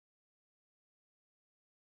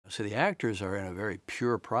So the actors are in a very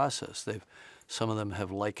pure process. Some of them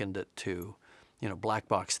have likened it to, black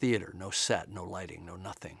box theater, no set, no lighting, no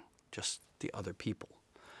nothing, just the other people.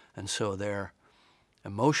 And so their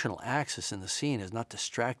emotional axis in the scene is not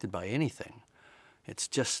distracted by anything. It's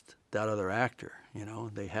just that other actor,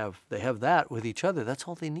 They have that with each other. That's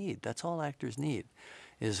all they need. That's all actors need,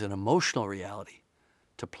 is an emotional reality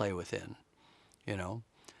to play within,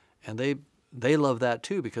 And they love that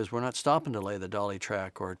too, because we're not stopping to lay the dolly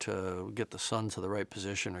track or to get the sun to the right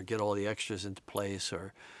position or get all the extras into place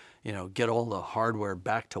or, get all the hardware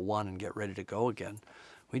back to one and get ready to go again.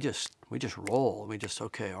 We just roll.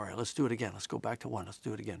 Okay, all right, let's do it again. Let's go back to one. Let's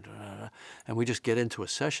do it again. And we just get into a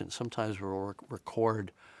session. Sometimes we'll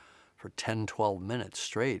record for 10, 12 minutes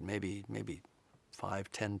straight, maybe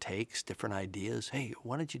 5, 10 takes, different ideas. Hey,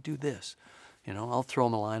 why don't you do this? I'll throw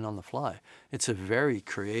them a line on the fly. It's a very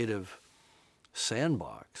creative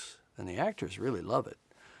sandbox, and the actors really love it.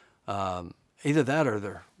 Either that or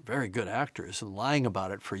they're very good actors and lying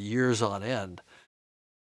about it for years on end.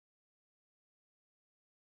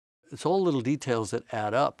 It's all little details that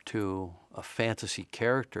add up to a fantasy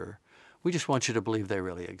character. We just want you to believe they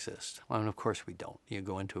really exist. I mean, of course we don't. You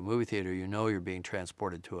go into a movie theater, you're being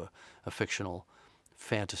transported to a fictional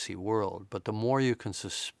fantasy world. But the more you can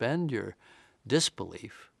suspend your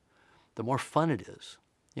disbelief, the more fun it is.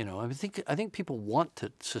 I think people want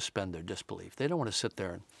to suspend their disbelief. They don't want to sit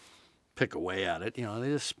there and pick away at it. They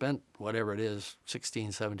just spent whatever it is,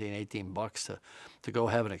 16, 17, 18 bucks to go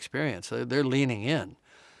have an experience. They're leaning in,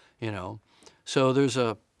 So there's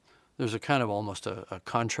a kind of almost a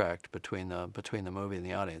contract between the movie and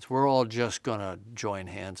the audience. We're all just going to join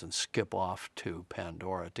hands and skip off to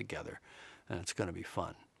Pandora together, and it's going to be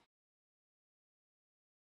fun.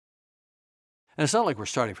 And it's not like we're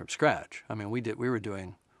starting from scratch. I mean, we were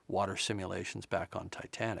doing water simulations back on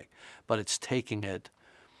Titanic, but it's taking it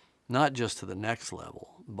not just to the next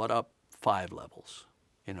level, but up 5 levels.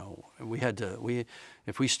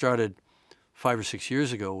 If we started 5 or 6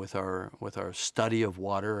 years ago with our study of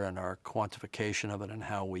water and our quantification of it and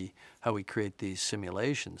how we create these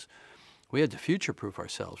simulations, we had to future-proof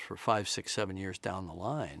ourselves for 5, 6, 7 years down the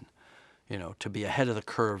line, to be ahead of the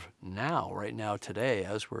curve right now, today,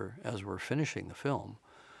 as we're finishing the film.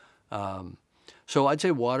 So I'd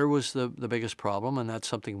say water was the biggest problem, and that's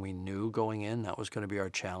something we knew going in. That was going to be our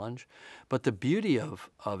challenge. But the beauty of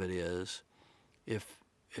it is, if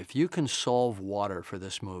you can solve water for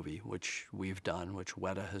this movie, which we've done, which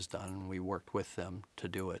Weta has done, and we worked with them to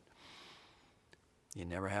do it, you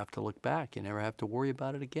never have to look back. You never have to worry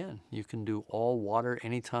about it again. You can do all water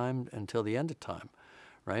anytime until the end of time,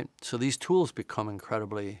 right? So these tools become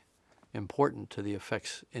incredibly important to the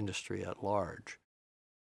effects industry at large.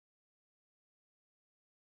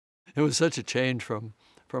 It was such a change from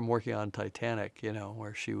working on Titanic,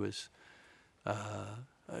 where she was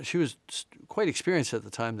quite experienced at the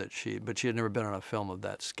time but she had never been on a film of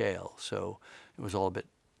that scale. So it was all a bit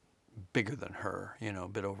bigger than her, a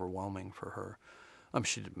bit overwhelming for her.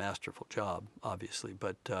 She did a masterful job, obviously,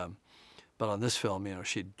 but on this film,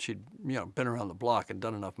 she'd been around the block and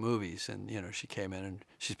done enough movies, and she came in and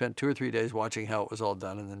she spent 2 or 3 days watching how it was all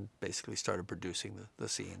done, and then basically started producing the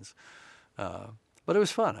scenes. But it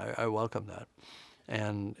was fun. I welcomed that,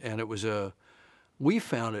 and it was we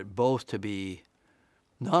found it both to be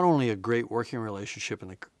not only a great working relationship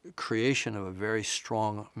and the creation of a very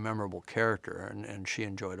strong, memorable character, and she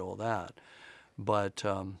enjoyed all that, but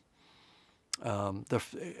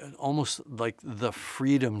almost like the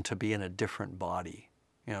freedom to be in a different body,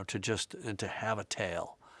 to have a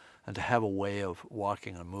tail and to have a way of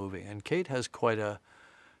walking a movie. And Kate has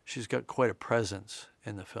she's got quite a presence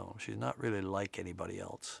in the film. She's not really like anybody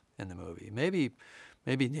else in the movie. Maybe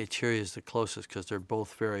Neytiri is the closest, because they're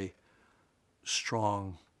both very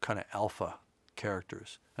strong kind of alpha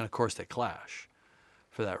characters, and of course they clash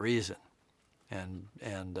for that reason. And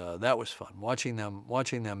that was fun. Watching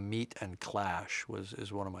them meet and clash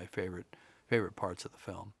is one of my favorite parts of the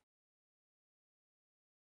film.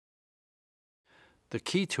 The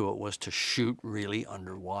key to it was to shoot really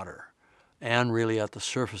underwater and really at the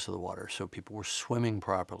surface of the water, so people were swimming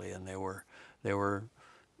properly, and they were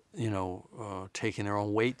taking their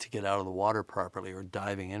own weight to get out of the water properly or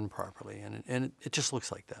diving in properly, and it just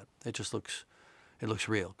looks like that. It looks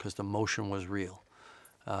real, because the motion was real.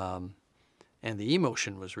 And the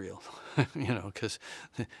emotion was real, because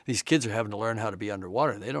these kids are having to learn how to be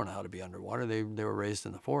underwater. They don't know how to be underwater. They were raised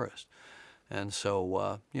in the forest. And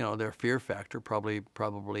so, their fear factor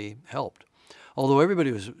probably helped. Although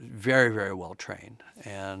everybody was very, very well trained,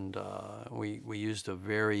 and we used a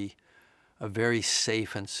very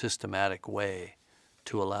safe and systematic way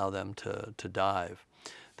to allow them to dive.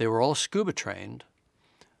 They were all scuba trained,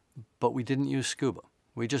 but we didn't use scuba.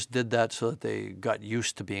 We just did that so that they got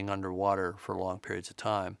used to being underwater for long periods of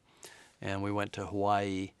time. And we went to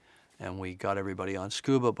Hawaii and we got everybody on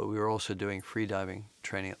scuba, but we were also doing free diving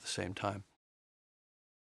training at the same time.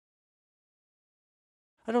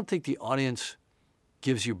 I don't think the audience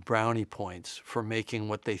gives you brownie points for making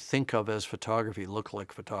what they think of as photography look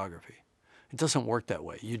like photography. It doesn't work that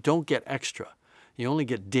way. You don't get extra. You only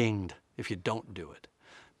get dinged if you don't do it.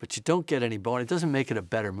 But you don't get any bonus. It doesn't make it a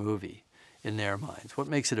better movie in their minds. What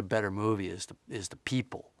makes it a better movie is the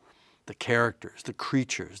people, the characters, the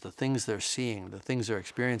creatures, the things they're seeing, the things they're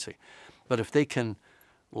experiencing. But if they can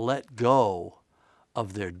let go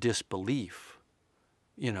of their disbelief,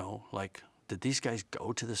 you know, like, did these guys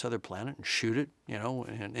go to this other planet and shoot it, you know,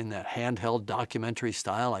 in that handheld documentary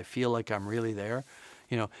style? I feel like I'm really there.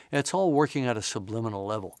 You know, it's all working at a subliminal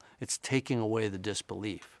level. It's taking away the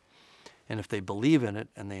disbelief. And if they believe in it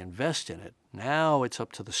and they invest in it, now it's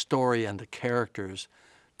up to the story and the characters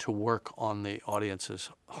to work on the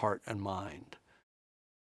audience's heart and mind.